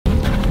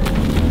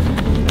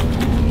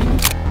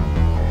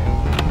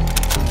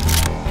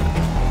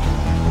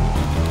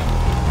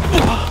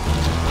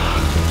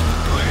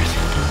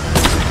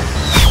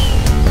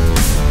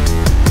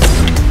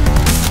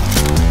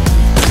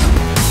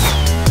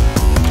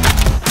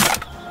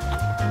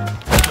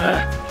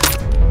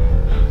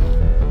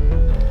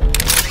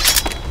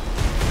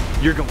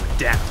You're going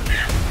down.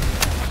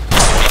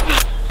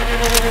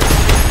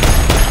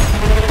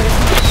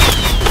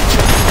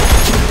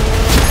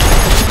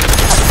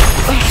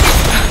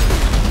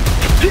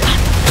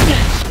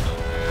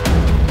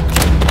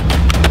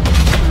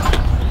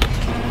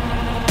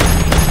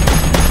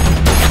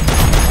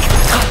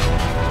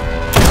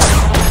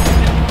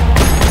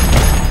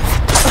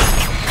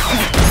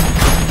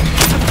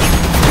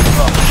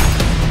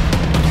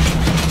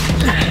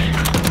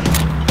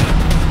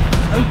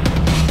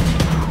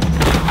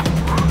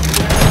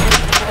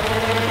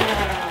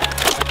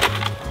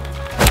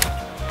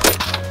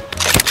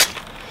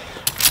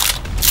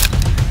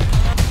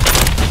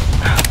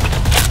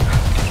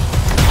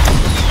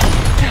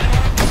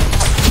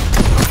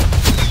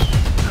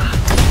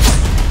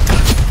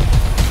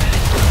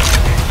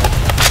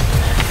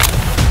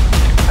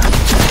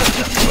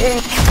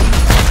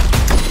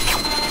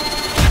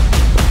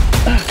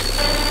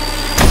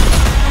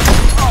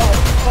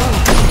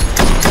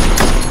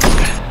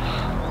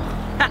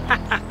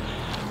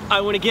 I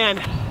win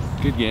again.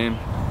 Good game.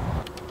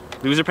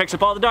 Loser picks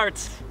up all the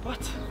darts. What?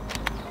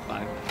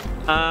 Fine.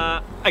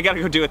 I gotta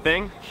go do a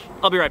thing.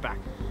 I'll be right back.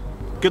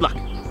 Good luck.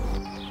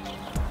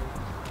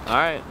 All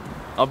right.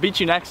 I'll beat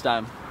you next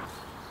time.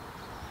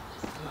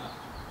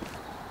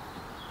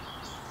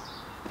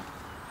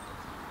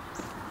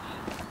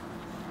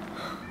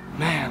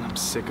 Man, I'm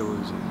sick of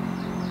losing.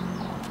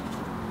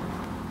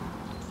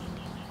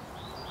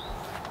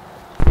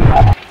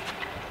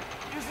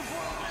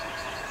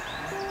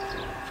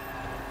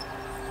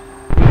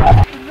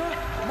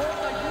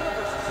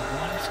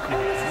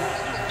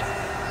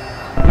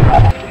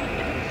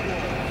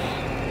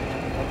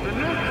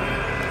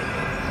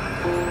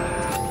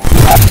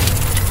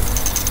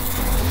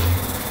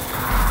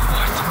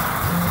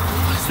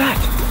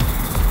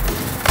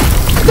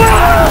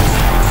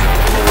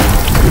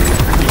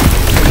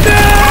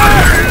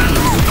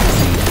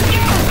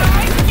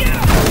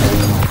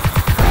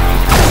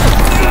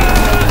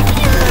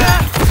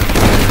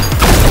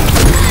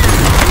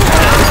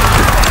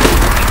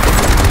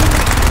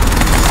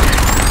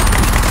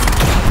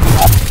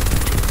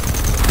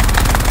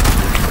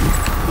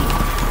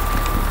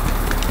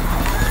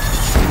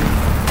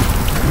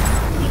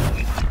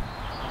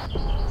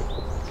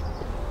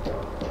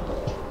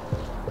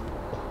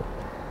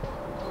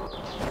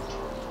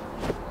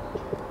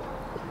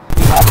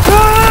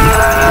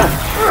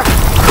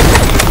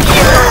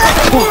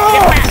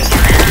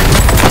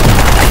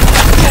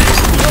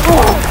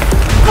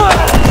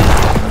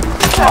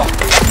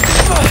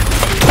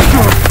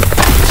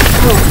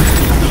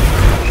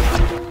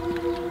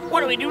 What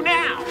do we do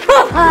now?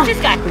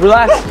 This guy.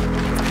 Relax.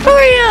 Who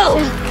are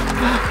you?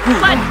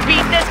 Let's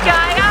beat this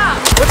guy up.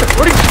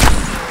 What are you?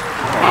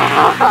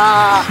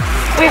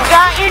 We've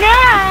got you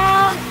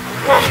now.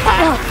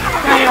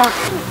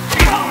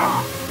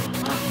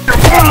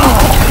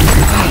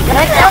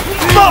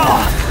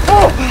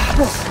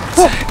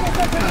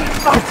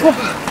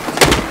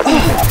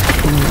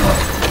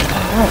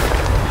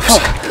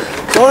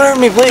 Don't hurt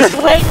me, please.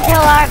 Just wait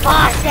until our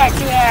boss gets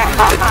here.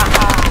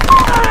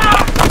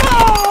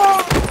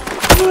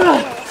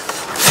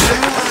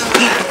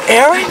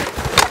 Aaron?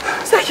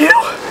 Is that you?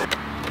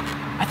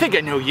 I think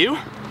I know you.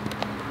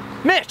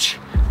 Mitch!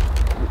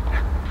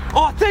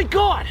 Oh, thank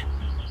God!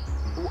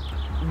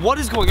 What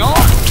is going on?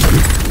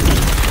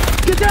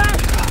 Get down!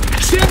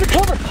 Stay under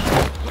cover!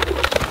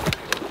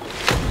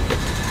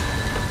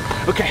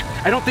 Okay,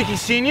 I don't think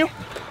he's seen you.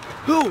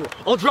 Who?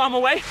 I'll draw him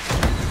away.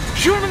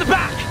 Shoot him in the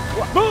back!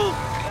 Move!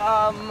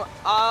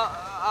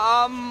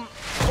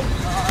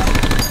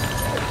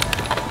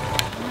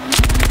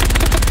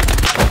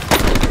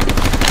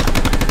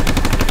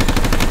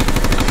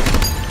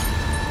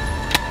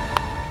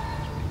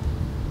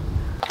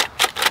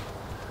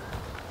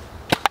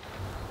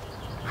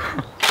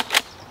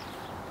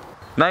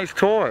 Nice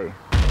toy.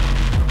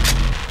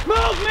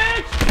 Move,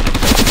 Mitch!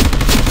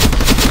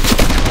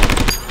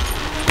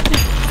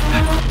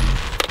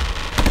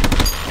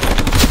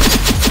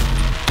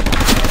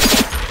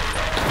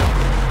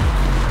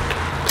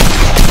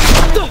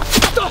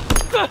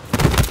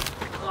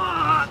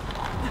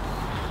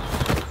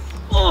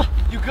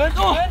 You good?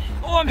 Oh,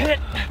 I'm hit.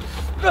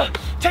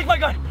 Take my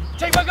gun.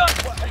 Take my gun.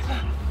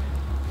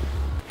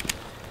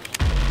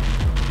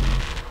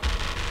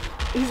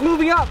 He's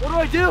moving up. What do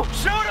I do?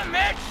 Shoot him,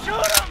 Mitch.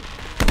 Shoot him.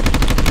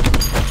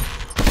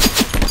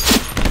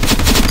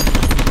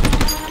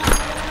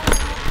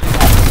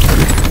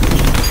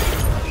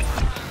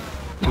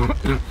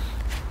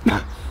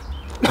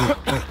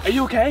 Are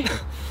you okay?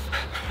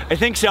 I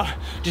think so.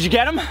 Did you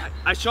get him?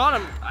 I shot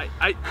him.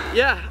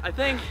 Yeah, I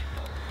think.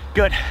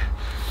 Good.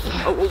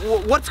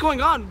 What's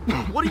going on?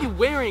 What are you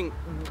wearing?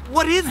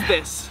 What is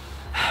this?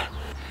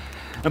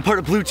 I'm part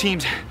of Blue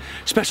Team's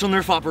special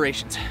Nerf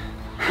operations.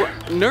 What?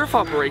 Nerf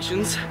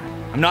operations?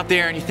 I'm not the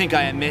Aaron you think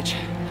I am, Mitch.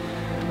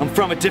 I'm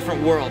from a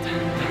different world.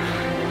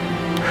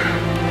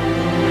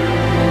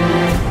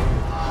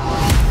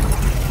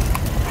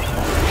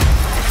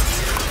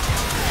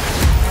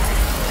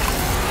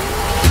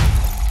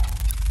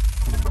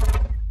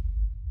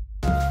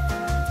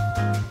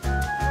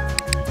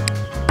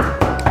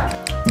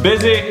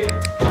 Busy.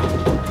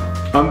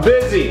 I'm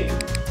busy.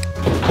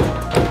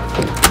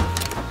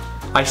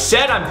 I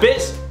said I'm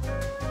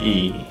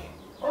busy.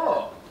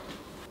 Oh.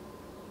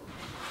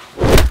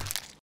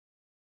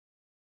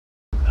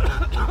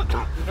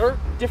 Nerf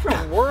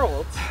different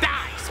worlds.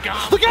 Die, scum.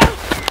 Look out!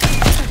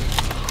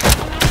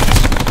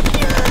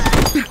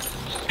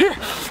 Here,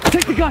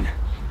 take the gun.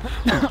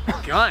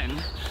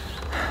 Gun?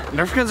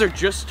 Nerf guns are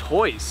just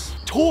toys.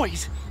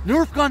 Toys?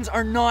 Nerf guns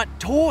are not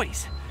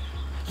toys.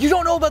 You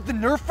don't know about the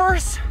Nerf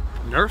Verse?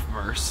 Nerf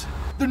Verse?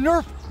 The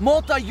Nerf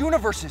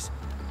multi-universes.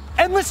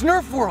 Endless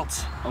Nerf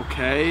worlds.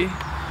 Okay.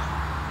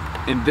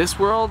 In this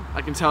world,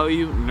 I can tell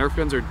you, Nerf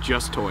guns are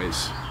just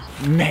toys.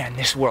 Man,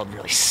 this world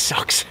really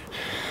sucks.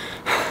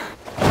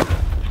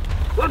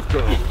 Let's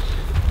go.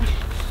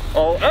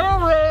 Oh,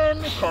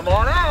 Aaron, come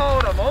on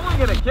out. I'm only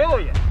gonna kill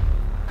you.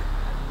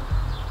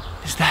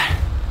 Is that...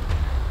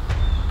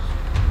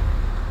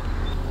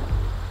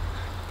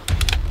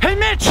 Hey,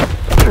 Mitch!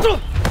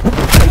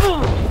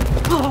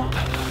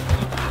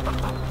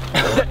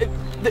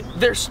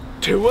 There's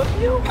two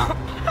of you?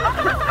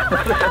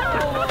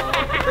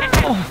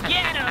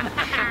 Get him!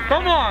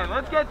 Come on,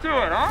 let's get to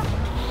it, huh?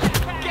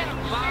 Get him,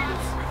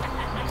 boss!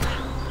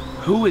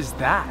 Who is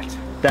that?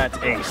 That's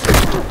Ace,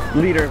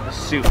 leader of the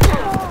suit.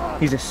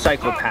 He's a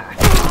psychopath.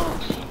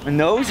 And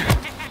those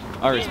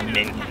are his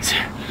minions.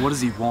 What does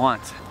he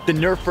want? The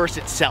Nerf Verse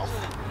itself.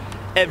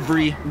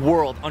 Every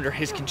world under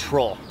his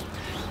control.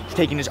 He's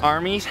taking his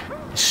armies,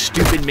 his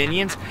stupid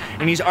minions,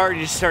 and he's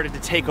already started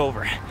to take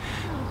over.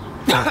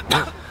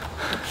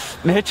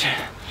 Mitch?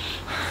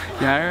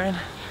 Yeah, Aaron?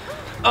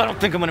 I don't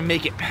think I'm gonna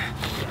make it.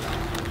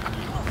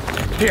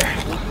 Here.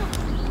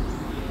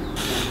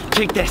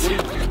 Take this.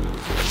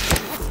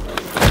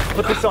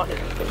 Put this on.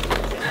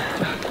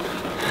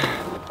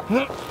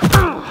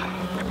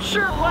 I'm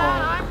sure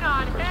glad I'm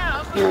not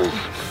him.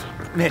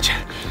 Mitch.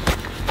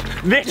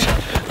 Mitch,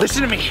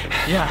 listen to me.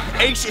 Yeah.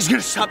 Ace is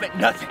gonna stop at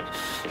nothing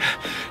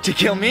to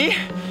kill me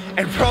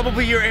and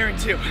probably your Aaron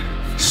too.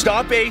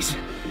 Stop Ace,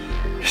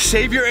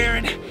 save your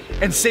Aaron,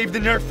 and save the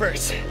Nerf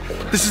Verse.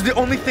 This is the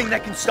only thing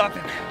that can stop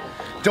him.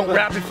 Don't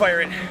rapid fire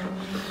it,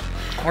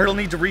 or it'll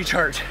need to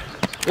recharge.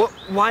 What?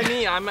 Why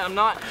me? I'm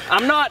not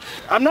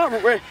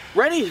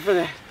ready for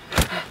that.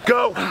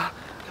 Go.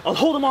 I'll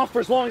hold him off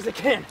for as long as I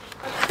can.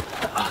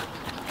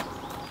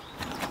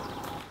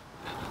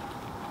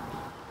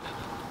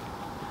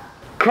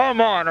 Come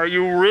on, are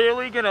you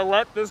really gonna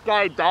let this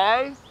guy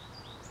die?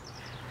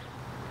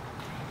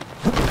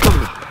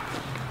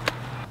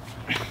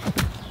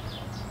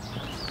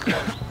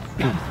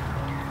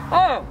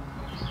 Oh,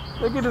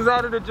 look who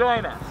decided to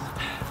join us.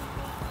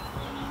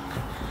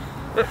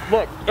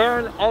 Look,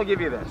 Aaron, I'll give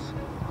you this.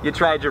 You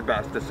tried your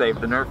best to save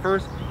the Nerf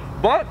Verse,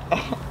 but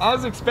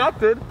as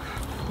expected,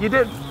 you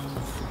did.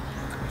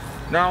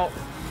 Now,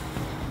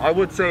 I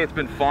would say it's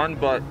been fun,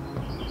 but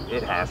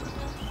it hasn't.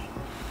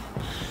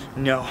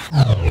 No.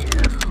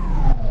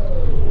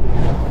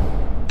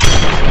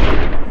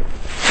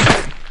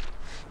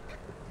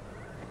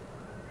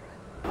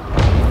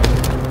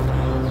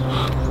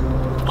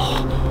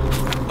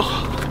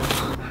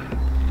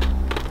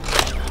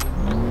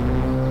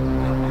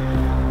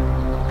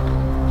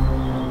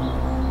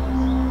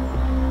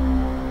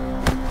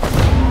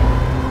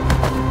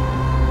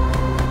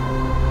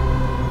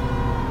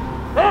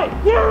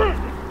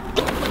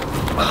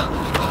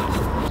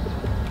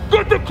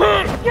 Get the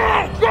kid!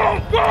 Go,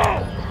 go, go!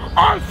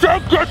 I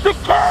said get the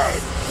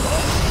kid!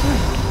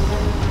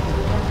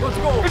 Let's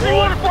go. If you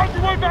want to find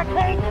your way back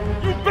home,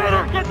 you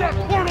better get that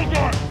portal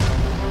gun!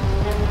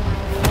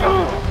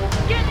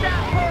 Get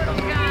that portal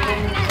guy!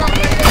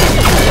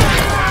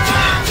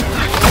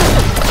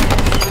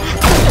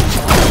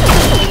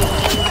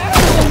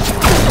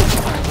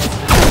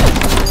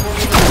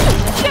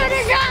 Get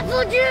his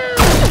apple juice!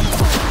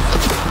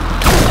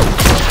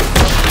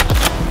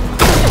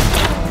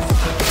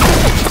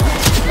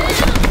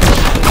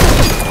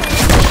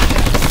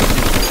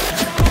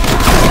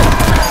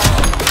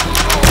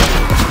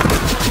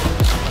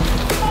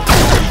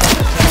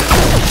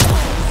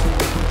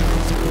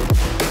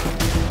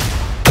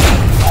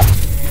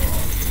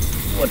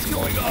 What's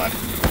going on?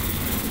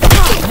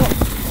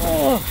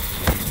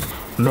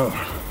 No,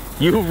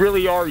 you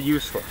really are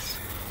useless.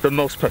 The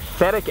most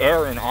pathetic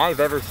Aaron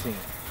I've ever seen.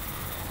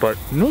 But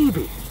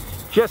maybe,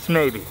 just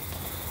maybe,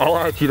 I'll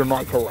add you to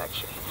my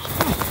collection.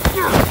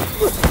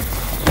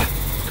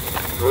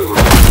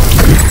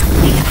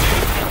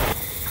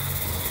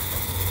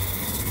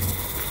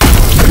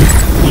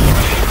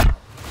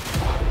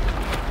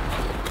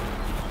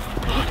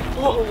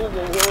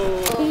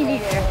 Easy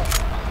there.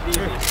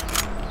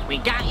 We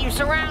got you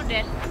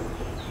surrounded.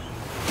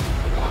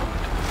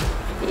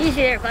 Easy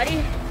there,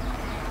 buddy.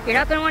 You're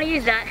not gonna want to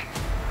use that.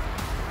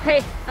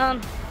 Hey,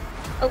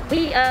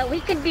 we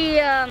could be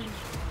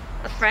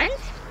friends.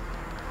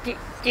 Do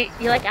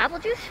you like apple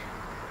juice?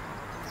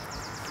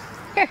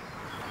 Here,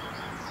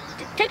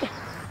 take it.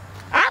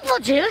 Apple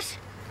juice?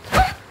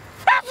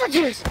 Apple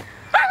juice!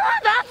 I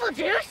love apple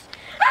juice!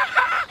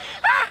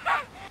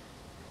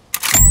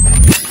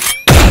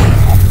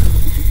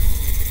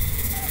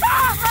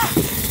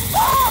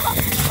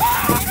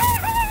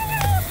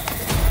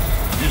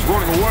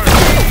 running away.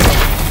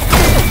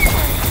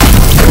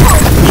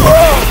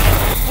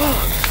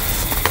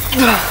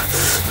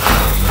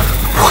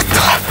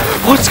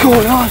 What's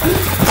going on?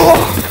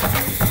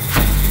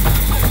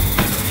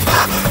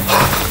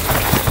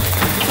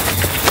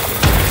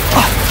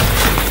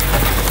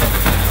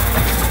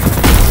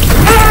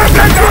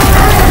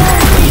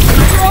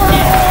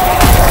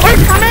 Wait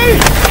for me!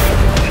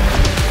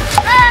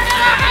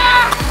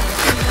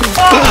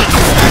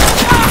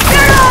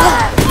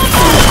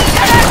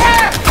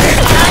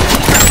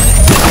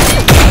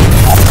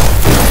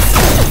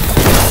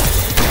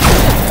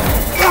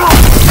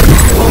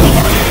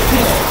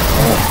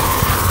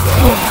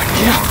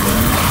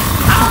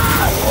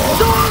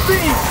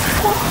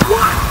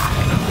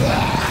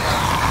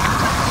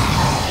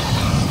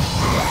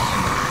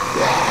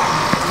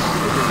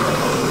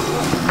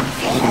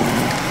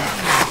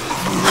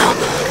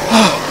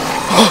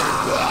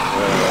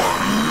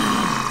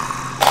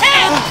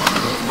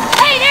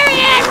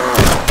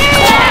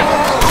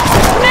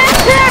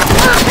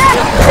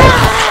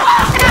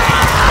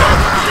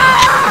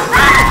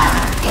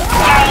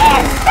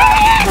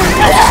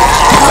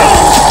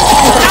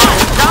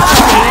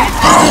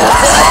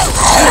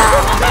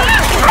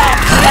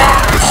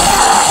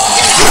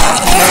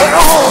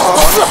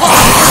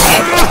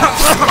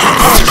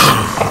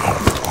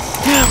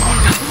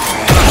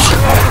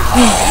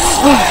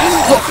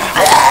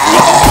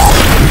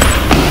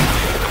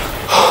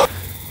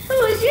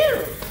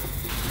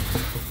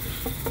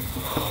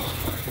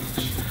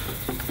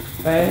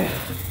 Hey,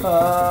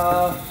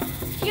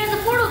 He has a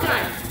portal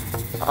gun.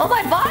 Oh,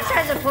 my boss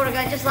has a portal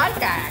gun just like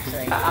that,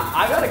 actually.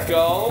 I gotta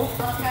go.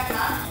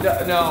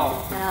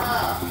 No.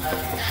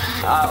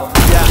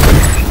 Yeah.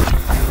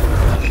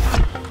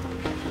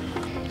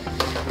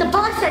 The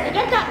boss said to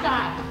get that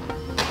guy.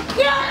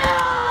 Yeah!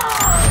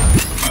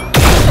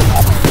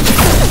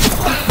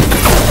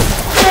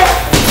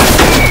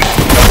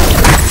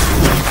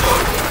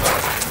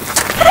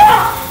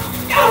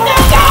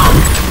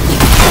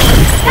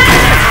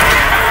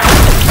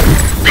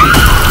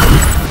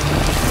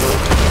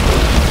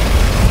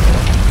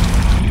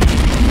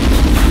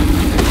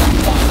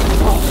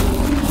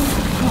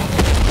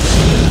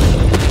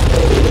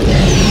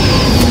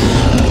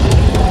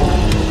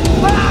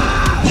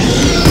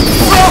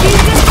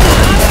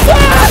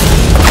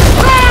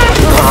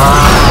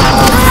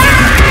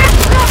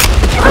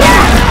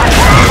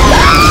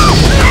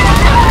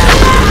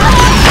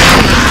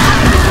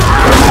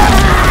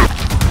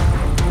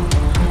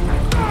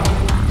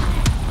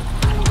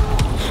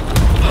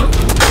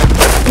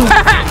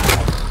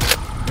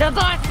 The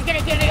boss is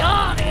gonna give me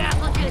all the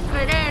apple juice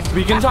for this.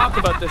 We can talk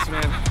about this,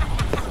 man.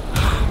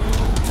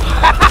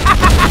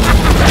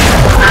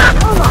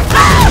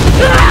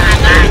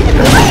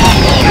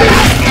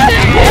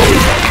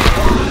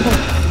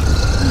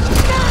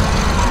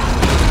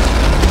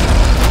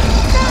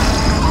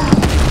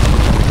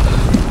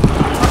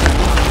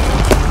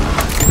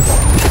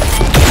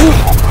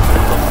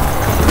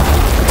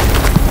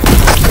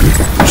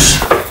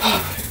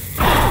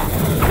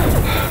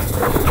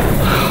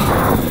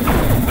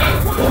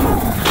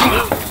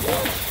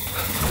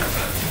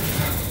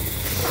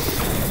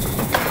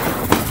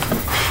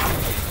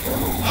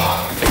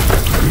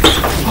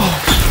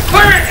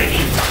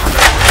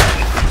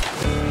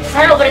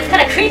 I don't know, but it's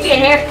kind of creepy in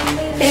here.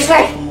 Is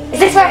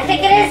this where I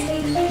think it is?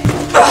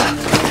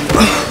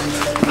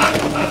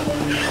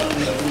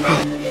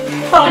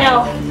 Oh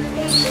no.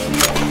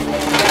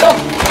 Oh.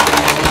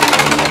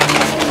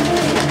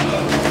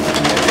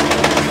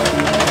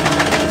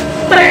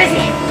 Where is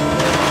he?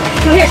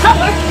 He's here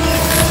somewhere.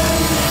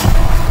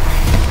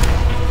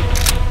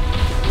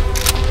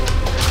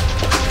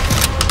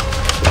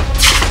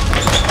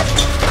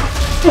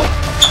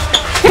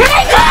 Here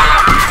they go!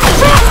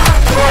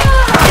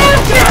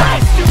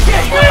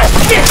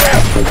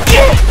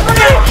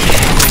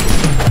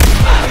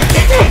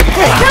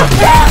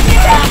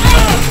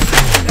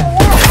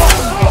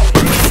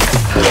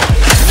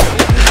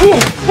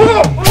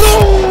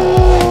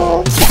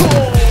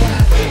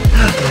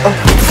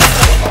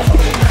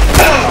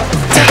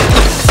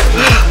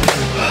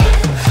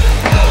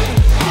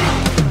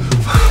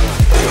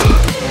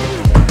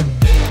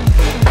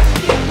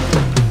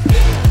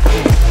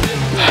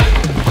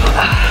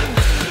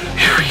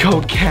 Here we go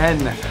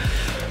again.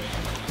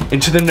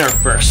 Into the Nerf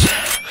Verse.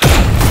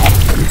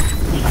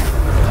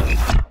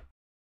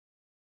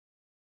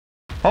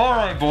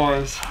 Alright,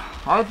 boys.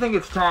 I think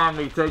it's time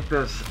we take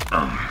this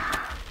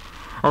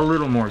a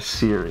little more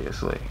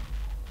seriously.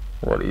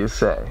 What do you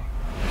say?